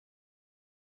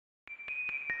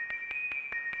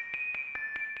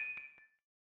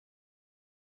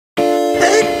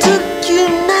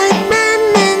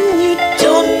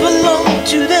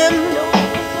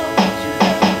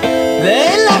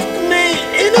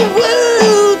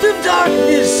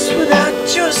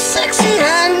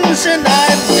ocean,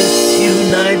 I miss you,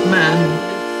 Nightman,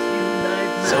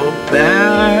 so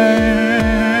bad.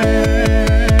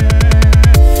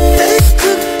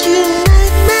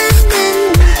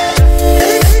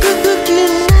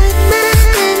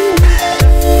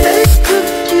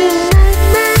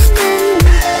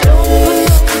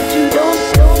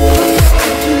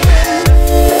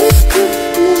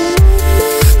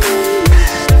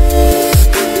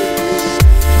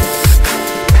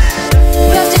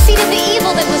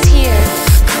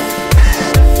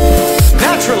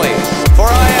 For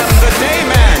I am the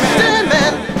Dayman!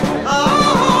 Dayman!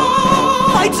 Oh!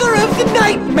 Fighter of the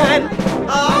Nightman!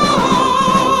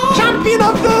 Oh! Champion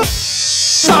of the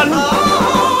sun!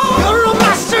 Oh! You're a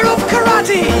master of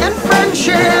karate and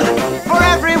friendship for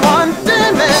everyone!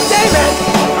 Dayman! Dayman!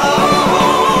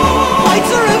 Oh!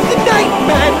 Fighter of the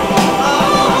Nightman!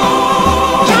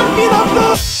 Oh! Champion of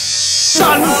the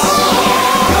sun! Oh!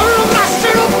 You're a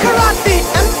master of karate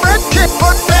and friendship for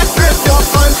everyone!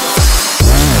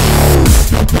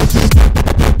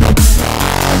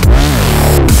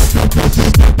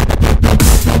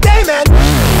 Dayman!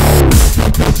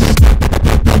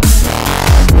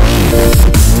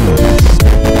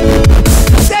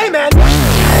 Dayman!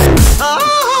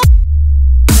 Oh!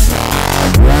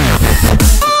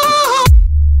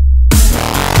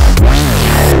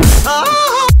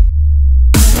 Oh!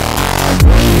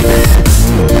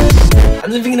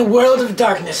 I'm living in a world of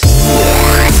darkness.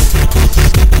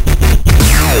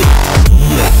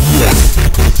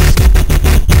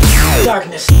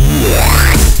 Darkness.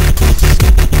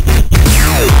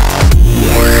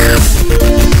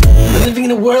 I'm living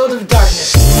in a world of darkness.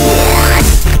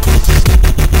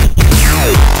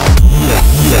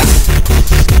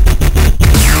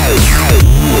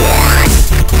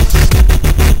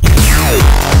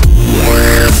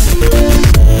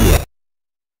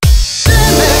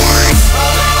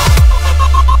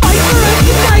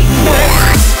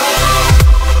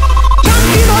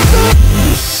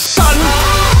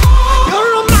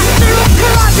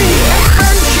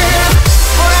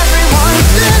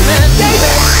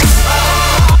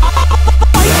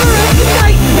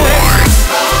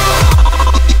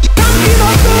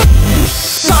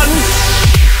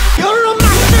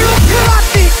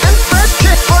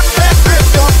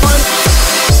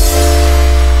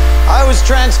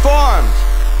 Transformed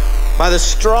by the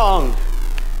strong,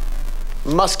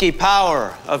 musky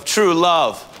power of true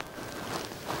love.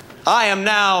 I am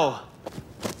now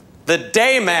the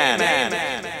Dayman.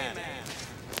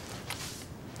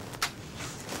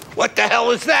 What the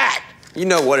hell is that? You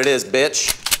know what it is,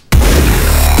 bitch.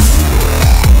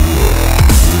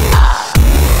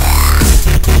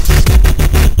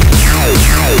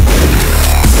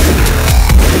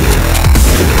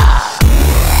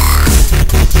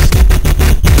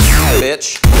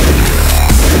 Bitch.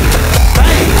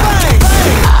 Bang, bang,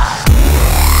 bang.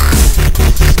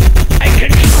 I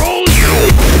control you.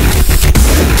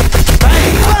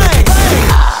 Bang, bang, bang.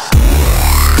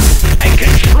 I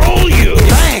control you.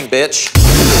 Bang, bitch.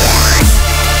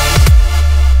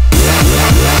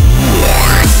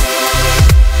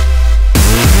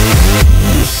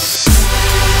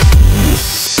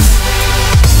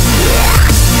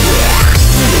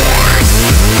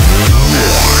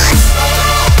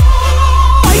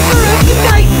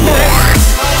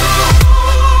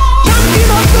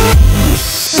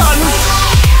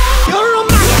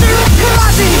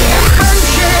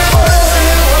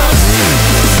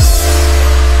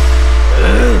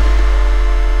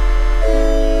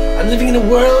 I'm living in a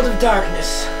world of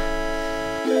darkness.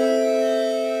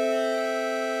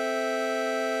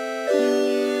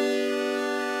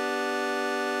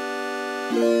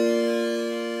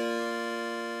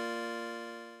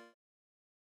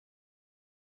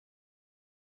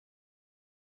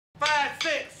 Five,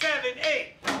 six, seven,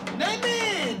 eight.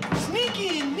 Nightman!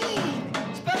 Sneaky and mean!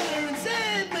 Spider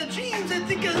inside my dreams, I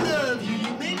think I love you.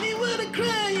 You make me wanna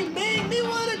cry, you make me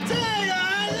wanna die.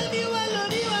 I love you, I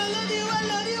love you, I love you, I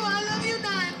love you, I love you,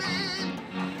 Nightman.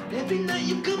 Every night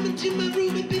you come into my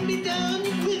room and pin me down.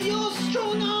 With your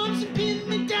strong arms and pin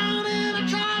me down. And I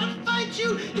try to fight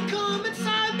you, you come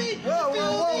inside me. Whoa,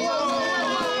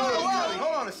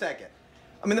 hold on a second.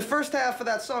 I mean, the first half of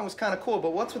that song was kind of cool,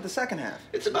 but what's with the second half?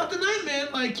 It's about the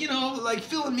Nightman, like, you know, like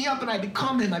filling me up and I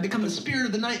become him. I become the spirit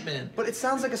of the Nightman. But it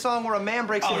sounds like a song where a man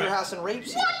breaks into your house and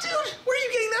rapes you. What, dude? Where are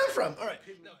you getting that from? All right.